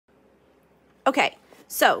Okay,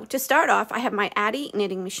 so to start off, I have my ADDI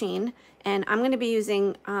Knitting Machine, and I'm going to be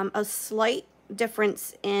using a slight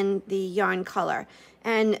difference in the yarn color.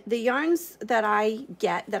 And the yarns that I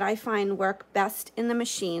get that I find work best in the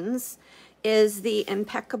machines is the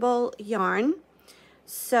Impeccable yarn.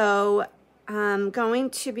 So I'm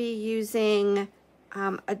going to be using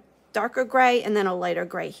a darker gray and then a lighter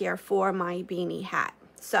gray here for my beanie hat.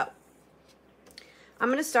 So I'm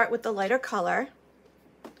going to start with the lighter color.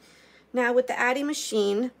 Now with the ADDI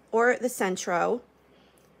machine or the Sentro,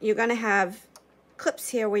 you're going to have clips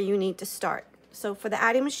here where you need to start. So for the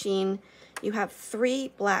ADDI machine, you have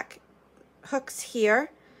 3 black hooks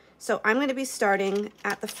here. So I'm going to be starting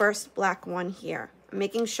at the first black one here,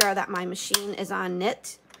 making sure that my machine is on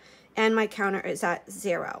knit and my counter is at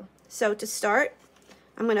 0. So to start,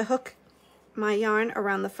 I'm going to hook my yarn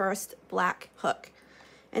around the first black hook.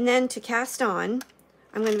 And then to cast on,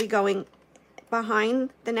 I'm going to be going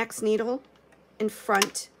behind the next needle, in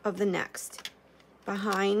front of the next,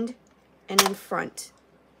 behind and in front.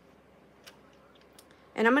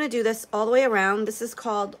 And I'm going to do this all the way around. This is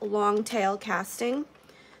called long tail casting.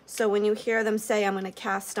 So when you hear them say I'm going to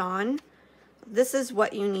cast on, this is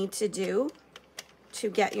what you need to do to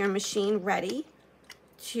get your machine ready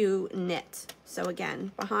to knit. So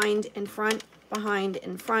again, behind, in front, behind,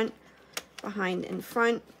 in front, behind, in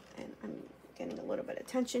front. And I'm getting a little bit of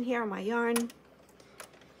tension here on my yarn.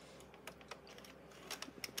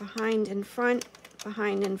 Behind, in front,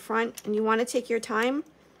 behind, in front. And you want to take your time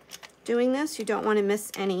doing this. You don't want to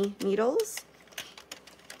miss any needles.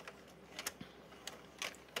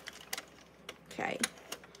 Okay,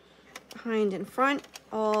 behind, in front,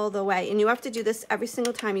 all the way. And you have to do this every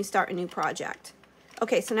single time you start a new project.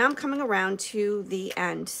 Okay, so now I'm coming around to the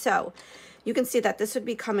end. So you can see that this would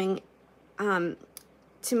be coming to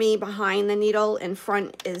me behind the needle, in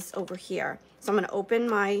front is over here. So I'm going to open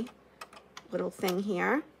my little thing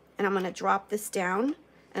here, and I'm going to drop this down,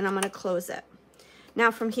 and I'm going to close it. Now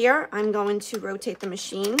from here, I'm going to rotate the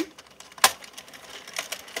machine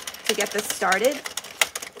to get this started.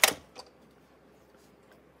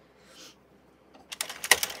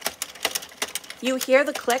 You hear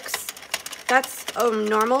the clicks. That's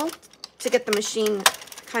normal to get the machine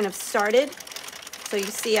kind of started. So you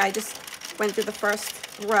see I just went through the first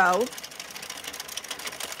row.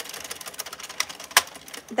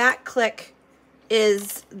 That click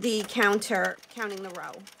is the counter counting the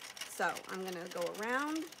row. So I'm going to go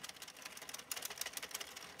around.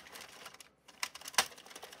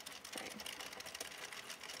 Okay.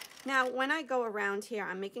 Now when I go around here,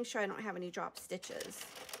 I'm making sure I don't have any drop stitches.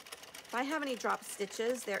 If I have any drop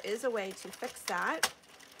stitches, there is a way to fix that,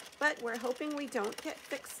 but we're hoping we don't get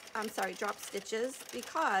drop stitches,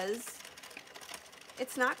 because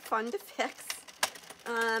it's not fun to fix.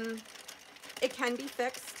 It can be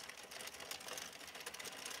fixed.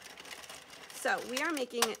 So we are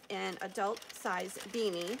making an adult size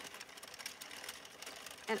beanie,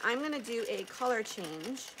 and I'm going to do a color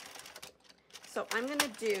change. So I'm going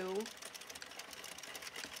to do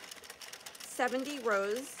 70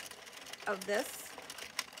 rows of this,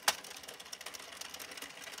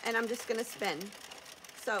 and I'm just going to spin.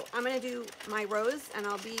 So I'm going to do my rows, and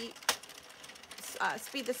I'll be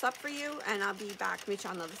speed this up for you, and I'll be back, meet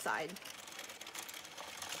you on the other side.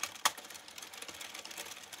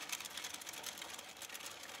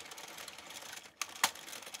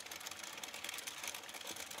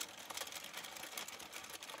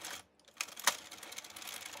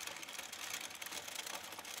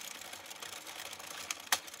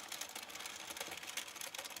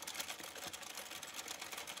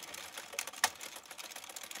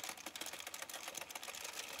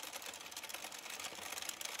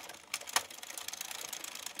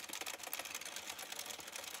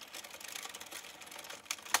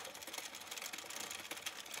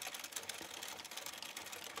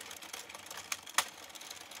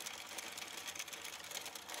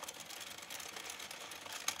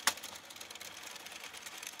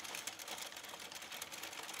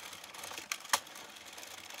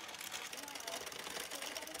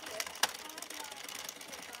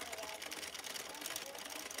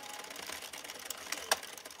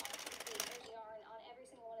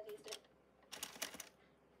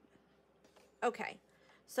 Okay,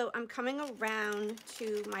 so I'm coming around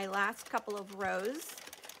to my last couple of rows.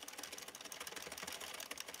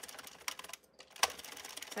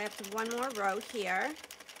 So I have one more row here.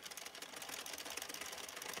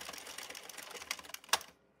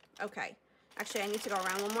 Okay, actually I need to go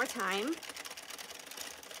around one more time.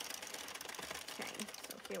 Okay,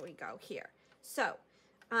 so here we go here. So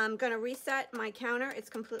I'm going to reset my counter. It's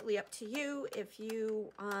completely up to you. If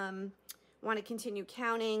you want to continue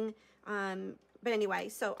counting. But anyway,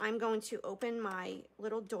 so I'm going to open my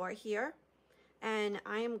little door here, and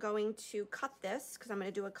I am going to cut this because I'm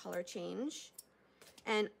going to do a color change,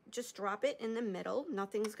 and just drop it in the middle.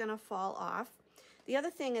 Nothing's going to fall off. The other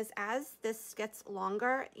thing is, as this gets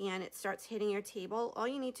longer and it starts hitting your table, all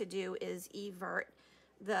you need to do is evert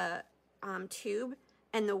the tube,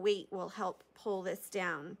 and the weight will help pull this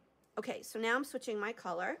down. Okay, so now I'm switching my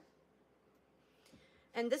color,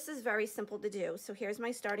 and this is very simple to do. So here's my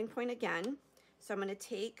starting point again. So I'm going to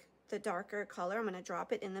take the darker color, I'm going to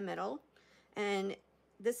drop it in the middle, and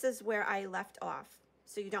this is where I left off.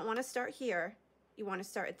 So you don't want to start here, you want to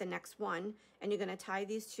start at the next one, and you're going to tie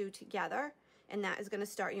these two together, and that is going to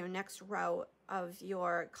start your next row of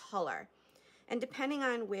your color. And depending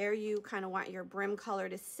on where you kind of want your brim color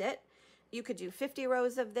to sit, you could do 50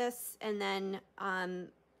 rows of this, and then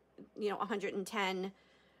 110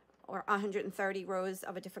 or 130 rows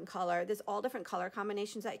of a different color. There's all different color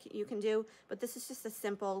combinations that you can do, but this is just a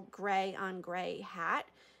simple gray on gray hat.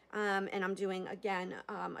 And I'm doing, again,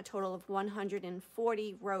 a total of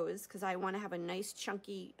 140 rows because I want to have a nice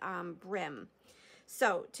chunky brim.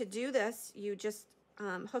 So to do this, you just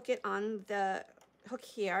hook it on the hook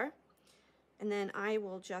here, and then I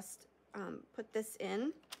will just put this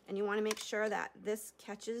in, and you want to make sure that this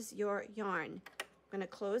catches your yarn. I'm going to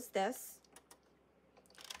close this.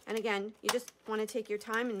 And again, you just want to take your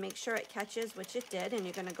time and make sure it catches, which it did, and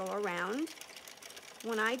you're going to go around.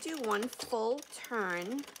 When I do one full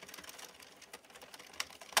turn,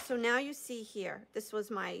 so now you see here, this was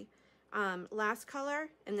my last color,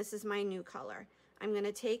 and this is my new color. I'm going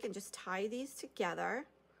to take and just tie these together,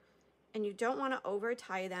 and you don't want to over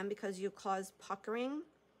tie them because you cause puckering.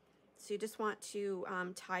 So you just want to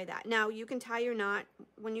tie that. Now you can tie your knot.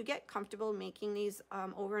 When you get comfortable making these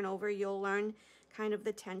over and over, you'll learn kind of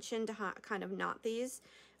the tension to kind of knot these.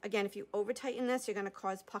 Again, if you over tighten this, you're going to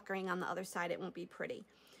cause puckering on the other side. It won't be pretty.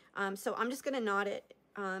 So I'm just going to knot it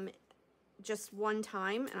just one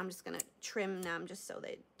time, and I'm just going to trim them just so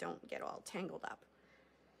they don't get all tangled up.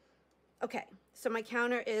 Okay, so my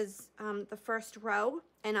counter is the first row,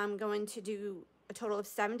 and I'm going to do a total of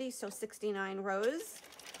 70, so 69 rows.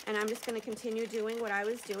 And I'm just going to continue doing what I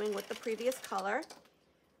was doing with the previous color.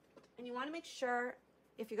 And you want to make sure,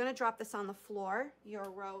 if you're going to drop this on the floor, your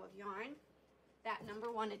row of yarn, that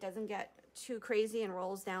number one, it doesn't get too crazy and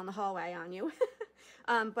rolls down the hallway on you.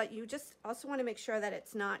 But you just also want to make sure that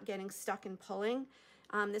it's not getting stuck and pulling.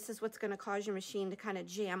 This is what's going to cause your machine to kind of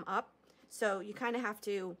jam up. So you kind of have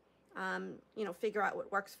to, figure out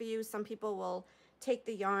what works for you. Some people will take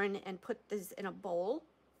the yarn and put this in a bowl.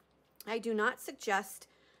 I do not suggest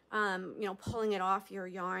pulling it off your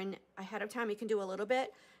yarn ahead of time. You can do a little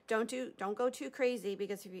bit. Don't go too crazy,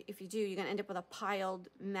 because if you do, you're going to end up with a piled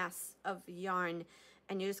mess of yarn,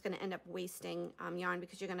 and you're just going to end up wasting yarn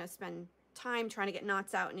because you're going to spend time trying to get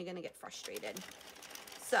knots out, and you're going to get frustrated.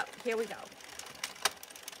 So here we go.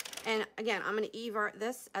 And again, I'm going to evert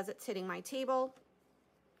this as it's hitting my table.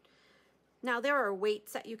 Now there are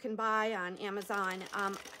weights that you can buy on Amazon.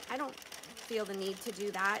 I don't feel the need to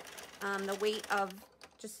do that. The weight of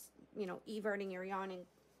just, everting your yarn and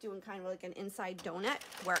doing kind of like an inside donut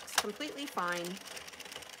works completely fine.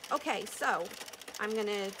 Okay, so I'm going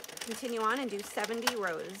to continue on and do 70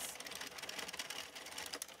 rows.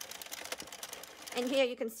 And here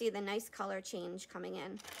you can see the nice color change coming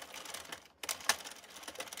in.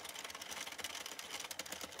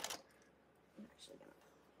 I'm actually going to put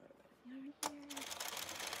a little bit of yarn here.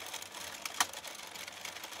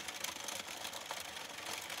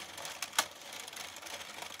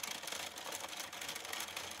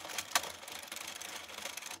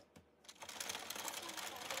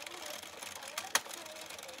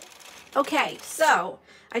 Okay, so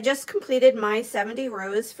I just completed my 70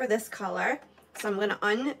 rows for this color. So I'm going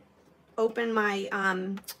to open my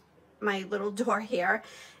my little door here,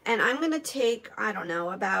 and I'm going to take, I don't know,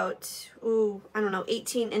 about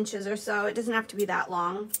 18 inches or so. It doesn't have to be that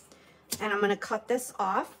long. And I'm going to cut this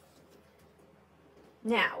off.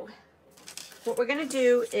 Now, what we're going to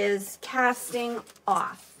do is casting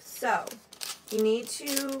off. So you need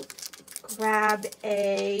to grab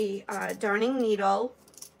a darning needle.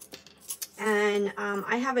 And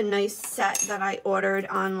I have a nice set that I ordered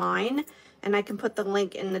online, and I can put the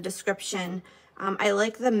link in the description. I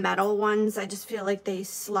like the metal ones. I just feel like they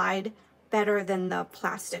slide better than the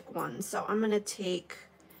plastic ones. So I'm going to take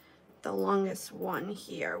the longest one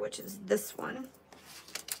here, which is this one.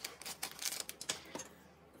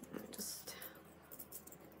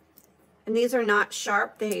 And these are not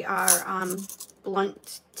sharp. They are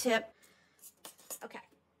blunt tip.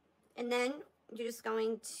 And then you're just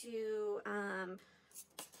going to,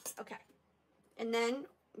 okay, And then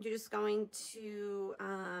you're just going to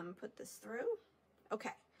put this through. Okay,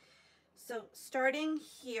 so starting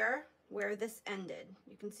here where this ended,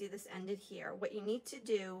 you can see this ended here. What you need to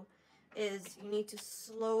do is you need to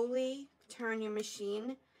slowly turn your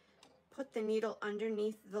machine, put the needle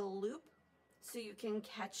underneath the loop so you can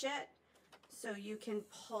catch it, so you can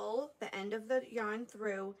pull the end of the yarn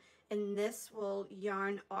through, and this will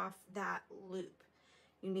yarn off that loop.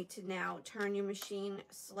 You need to now turn your machine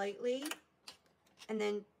slightly and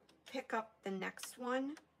then pick up the next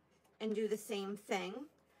one and do the same thing.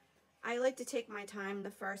 I like to take my time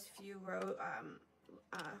the first few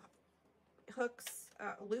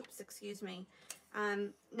loops, excuse me.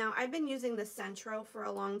 Now I've been using the Sentro for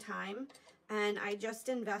a long time, and I just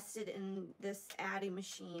invested in this ADDI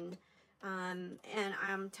machine, and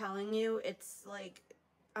I'm telling you, it's like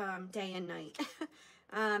day and night.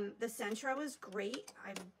 The Sentro is great.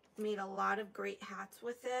 I've made a lot of great hats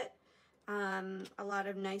with it, a lot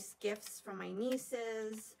of nice gifts for my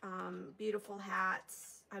nieces, beautiful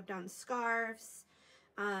hats. I've done scarves,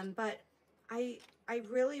 but I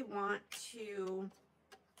really want to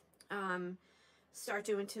start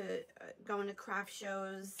going to craft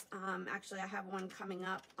shows. Actually, I have one coming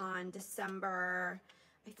up on December,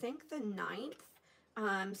 I think the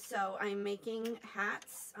 9th. So I'm making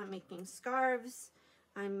hats, I'm making scarves,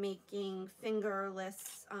 I'm making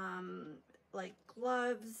fingerless like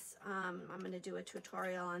gloves. I'm going to do a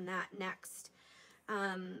tutorial on that next.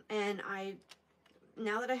 And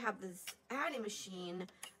now that I have this ADDI machine,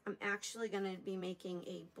 I'm actually going to be making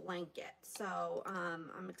a blanket. So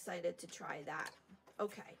I'm excited to try that.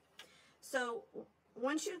 Okay, so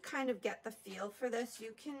once you kind of get the feel for this,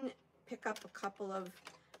 you can pick up a couple of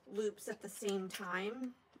loops at the same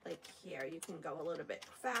time. Like here, you can go a little bit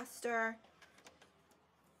faster.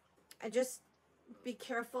 I just be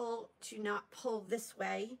careful to not pull this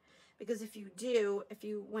way, because if you do, if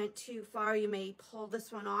you went too far, you may pull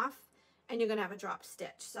this one off and you're gonna have a drop stitch.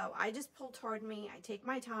 So I just pull toward me, I take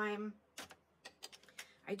my time.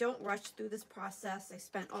 I don't rush through this process. I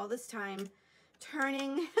spent all this time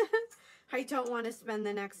turning. I don't want to spend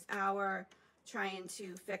the next hour trying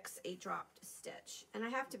to fix a dropped stitch. And I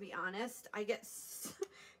have to be honest, I get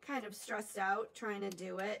kind of stressed out trying to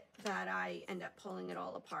do it, that I end up pulling it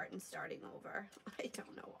all apart and starting over. I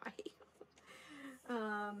don't know why.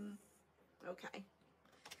 Okay.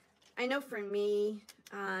 I know for me,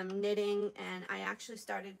 knitting, and I actually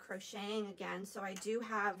started crocheting again, so I do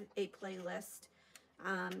have a playlist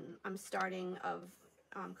I'm starting of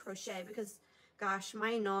crochet, because gosh,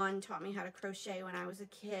 my non taught me how to crochet when I was a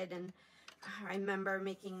kid, and I remember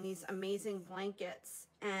making these amazing blankets,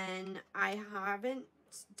 and I haven't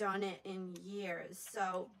done it in years.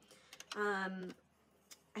 So I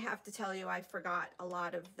have to tell you, I forgot a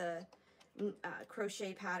lot of the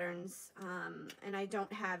crochet patterns, and I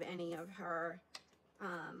don't have any of her.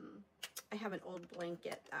 I have an old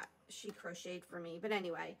blanket that she crocheted for me, but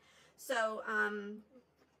anyway, so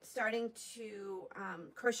starting to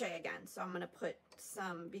crochet again, so I'm going to put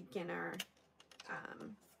some beginner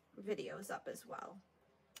videos up as well.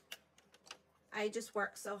 I just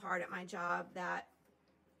work so hard at my job that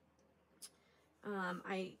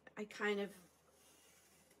I kind of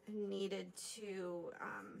needed to,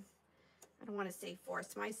 I don't want to say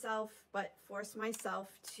force myself, but force myself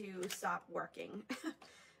to stop working.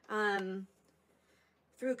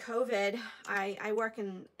 Through COVID, I work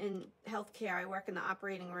in healthcare. I work in the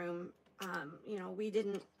operating room. You know,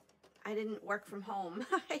 I didn't work from home.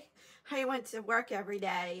 I went to work every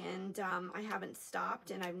day, and I haven't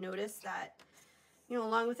stopped. And I've noticed that, you know,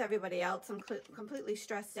 along with everybody else, I'm completely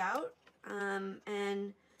stressed out.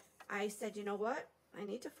 And I said, you know what? I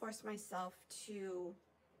need to force myself to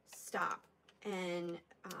stop and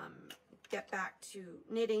get back to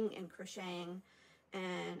knitting and crocheting.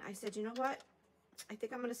 And I said, you know what? I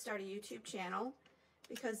think I'm going to start a YouTube channel,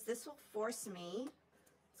 because this will force me,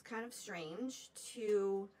 it's kind of strange,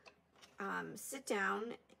 to sit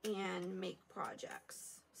down and make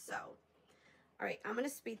projects. So, all right, I'm going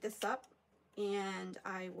to speed this up, and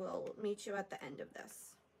I will meet you at the end of this.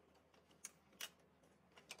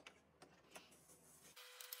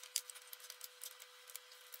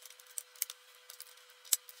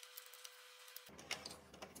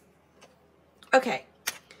 Okay,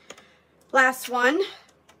 last one,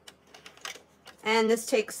 and this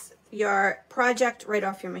takes your project right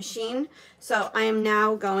off your machine. So I am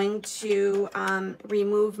now going to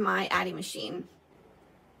remove my ADDI machine.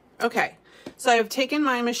 Okay, so I've taken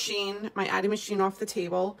my machine, my ADDI machine, off the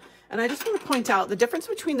table, and I just want to point out the difference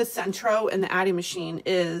between the Sentro and the ADDI machine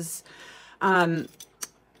is the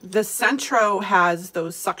Sentro has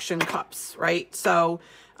those suction cups, right? So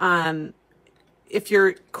if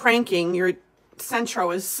you're cranking, your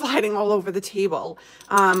Sentro is sliding all over the table.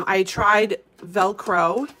 I tried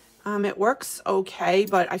Velcro. It works okay,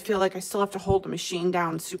 but I feel like I still have to hold the machine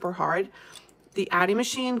down super hard. The ADDI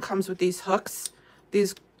machine comes with these hooks.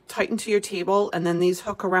 These tighten to your table, and then these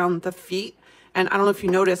hook around the feet. And I don't know if you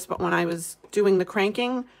noticed, but when I was doing the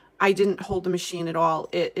cranking, I didn't hold the machine at all.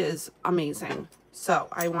 It is amazing. So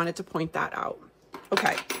I wanted to point that out.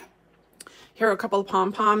 Okay. Here are a couple of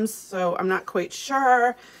pom-poms. So I'm not quite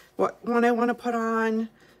sure what one I want to put on.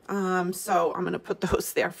 So I'm going to put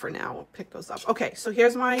those there for now. I'll pick those up. Okay, so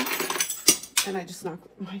here's my, and I just knocked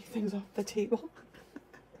my things off the table.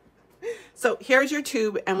 So here's your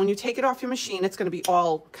tube, and when you take it off your machine, it's going to be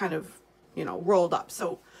all kind of, you know, rolled up.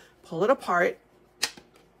 So pull it apart,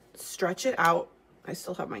 stretch it out. I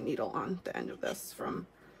still have my needle on the end of this from,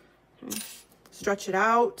 okay. Stretch it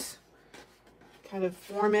out, kind of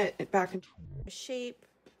form it back into shape.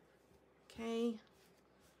 Okay.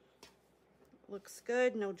 Looks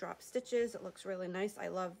good, no drop stitches. It looks really nice. I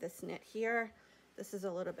love this knit here. This is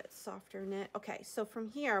a little bit softer knit. Okay, so from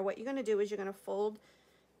here, what you're gonna do is you're gonna fold,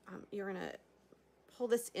 you're gonna pull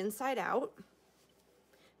this inside out.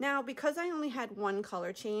 Now, because I only had one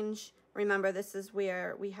color change, remember this is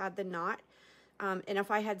where we had the knot. And if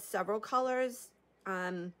I had several colors,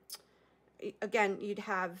 again, you'd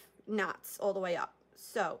have knots all the way up.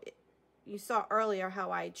 So you saw earlier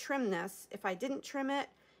how I trimmed this. If I didn't trim it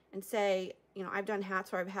and say, you know, I've done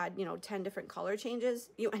hats where I've had, you know, 10 different color changes,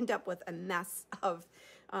 you end up with a mess of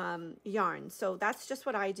yarn. So that's just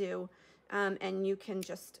what I do. And you can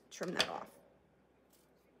just trim that off.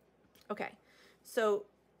 Okay, so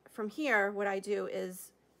from here, what I do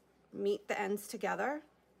is meet the ends together.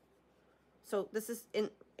 So this is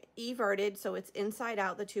everted, so it's inside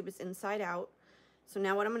out. The tube is inside out. So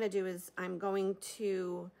now what I'm going to do is I'm going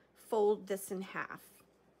to fold this in half.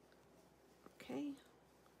 Okay.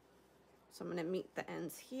 So I'm going to meet the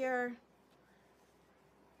ends here.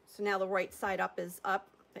 So now the right side up is up,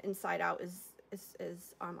 the inside out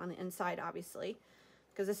is on the inside, obviously,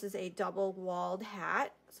 because this is a double walled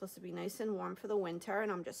hat. It's supposed to be nice and warm for the winter,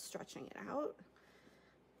 and I'm just stretching it out.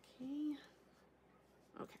 Okay.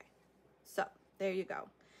 Okay. So there you go.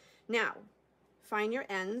 Now, find your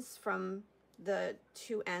ends from the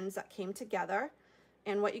two ends that came together,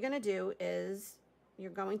 and what you're going to do is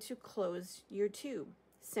you're going to close your tube.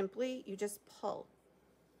 Simply, you just pull,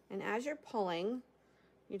 and as you're pulling,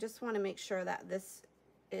 you just want to make sure that this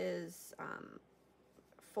is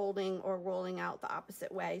folding or rolling out the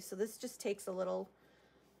opposite way. So this just takes a little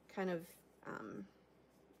kind of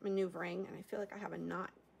maneuvering, and I feel like I have a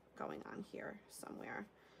knot going on here somewhere,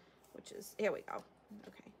 which is, here we go.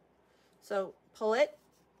 Okay, so pull it,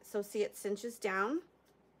 so see it cinches down.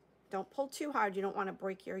 Don't pull too hard, you don't want to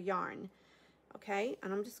break your yarn. Okay,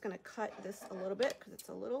 and I'm just going to cut this a little bit because it's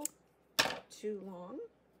a little too long.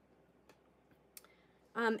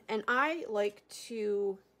 And I like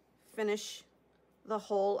to finish the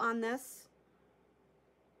hole on this.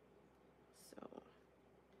 So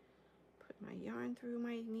put my yarn through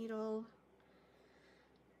my needle.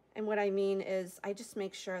 And what I mean is I just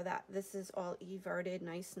make sure that this is all everted,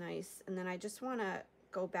 nice. And then I just want to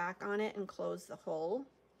go back on it and close the hole.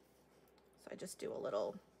 So I just do a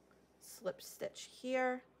little slip stitch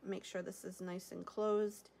here, make sure this is nice and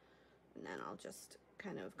closed, and then I'll just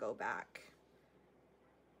kind of go back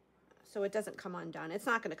so it doesn't come undone. It's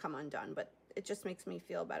not going to come undone, but it just makes me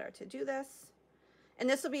feel better to do this. And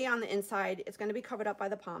this will be on the inside. It's going to be covered up by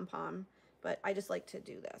the pom-pom, but I just like to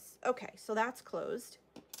do this. Okay, so that's closed.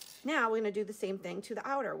 Now we're going to do the same thing to the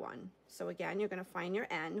outer one. So again, you're going to find your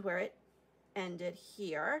end where it ended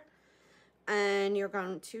here, and you're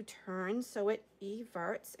going to turn so it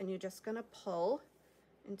everts, and you're just going to pull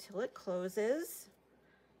until it closes,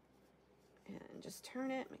 and just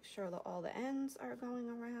turn it, make sure that all the ends are going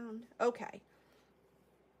around. Okay.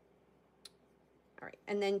 All right,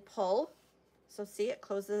 and then pull. So see, it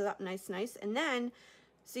closes up nice, and then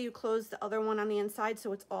see, you close the other one on the inside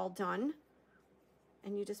so it's all done,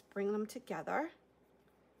 and you just bring them together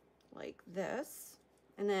like this.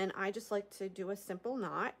 And then I just like to do a simple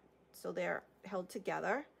knot so they're held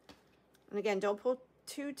together. And again, don't pull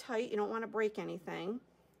too tight, you don't want to break anything.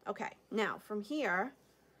 Okay, now from here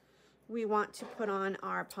we want to put on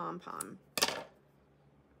our pom-pom.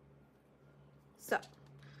 So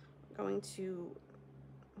I'm going to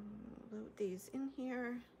load these in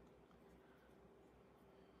here.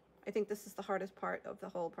 I think this is the hardest part of the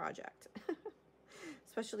whole project,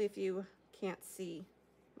 especially if you can't see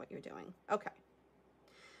what you're doing. Okay,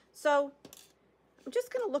 so I'm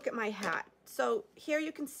just going to look at my hat. So here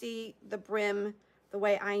you can see the brim, the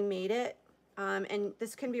way I made it, and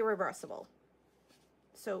this can be reversible.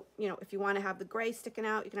 So, you know, if you want to have the gray sticking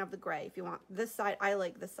out, you can have the gray. If you want this side, I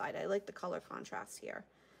like this side. I like the color contrast here.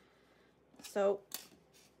 So,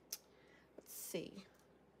 let's see.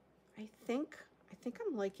 I think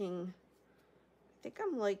I'm liking,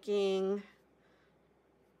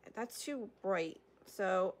 that's too bright.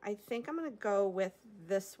 So I think I'm going to go with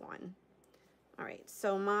this one. All right,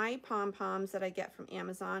 so my pom-poms that I get from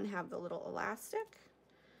Amazon have the little elastic.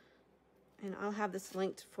 And I'll have this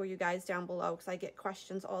linked for you guys down below because I get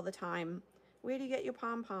questions all the time. Where do you get your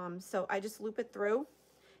pom-poms? So I just loop it through.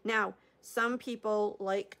 Now, some people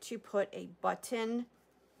like to put a button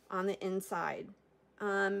on the inside.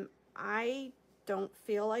 I don't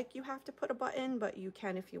feel like you have to put a button, but you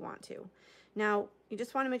can if you want to. Now, you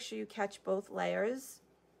just want to make sure you catch both layers.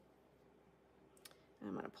 And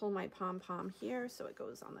I'm going to pull my pom-pom here so it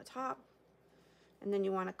goes on the top. And then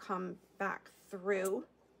you want to come back through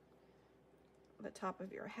the top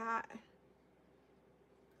of your hat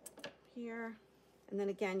here. And then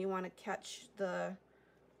again, you want to catch the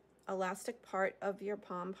elastic part of your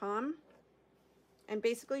pom-pom. And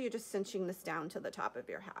basically, you're just cinching this down to the top of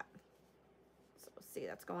your hat. So see,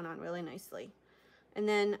 that's going on really nicely. And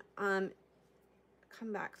then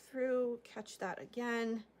come back through, catch that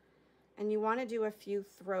again. And you want to do a few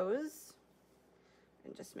throws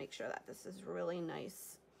and just make sure that this is really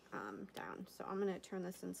nice down. So I'm going to turn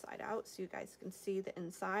this inside out so you guys can see the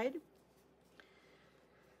inside.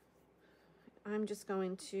 I'm just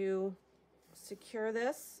going to secure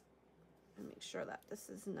this and make sure that this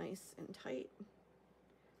is nice and tight.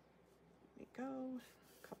 There we go.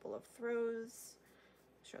 A couple of throws.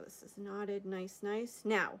 Make sure this is knotted nice.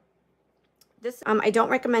 Now, this I don't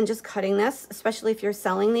recommend just cutting this, especially if you're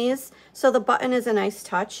selling these. So the button is a nice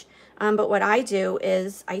touch, but what I do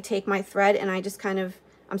is I take my thread and I just kind of,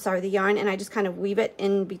 the yarn, and I just kind of weave it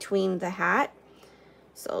in between the hat.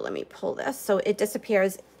 So let me pull this so it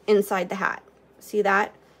disappears inside the hat. See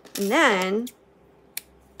that? And then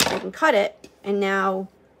I can cut it, and now,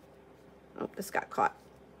 oh, this got caught.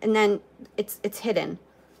 And then it's hidden.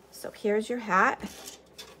 So here's your hat.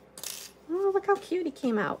 Oh, look how cute he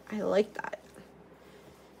came out. I like that.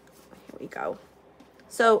 Here we go.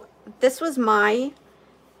 So this was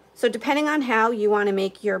so depending on how you want to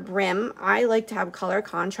make your brim, I like to have color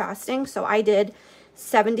contrasting. So I did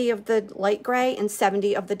 70 of the light gray and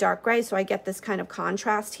 70 of the dark gray. So I get this kind of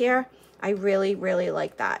contrast here. I really, really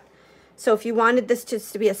like that. So if you wanted this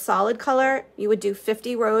just to be a solid color, you would do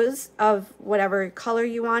 50 rows of whatever color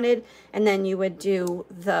you wanted, and then you would do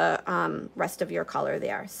the rest of your color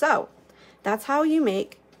there. So that's how you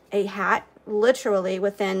make a hat literally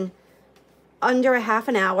within under a half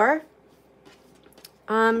an hour.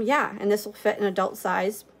 Yeah, and this will fit an adult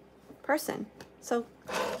size person. So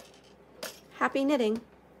happy knitting.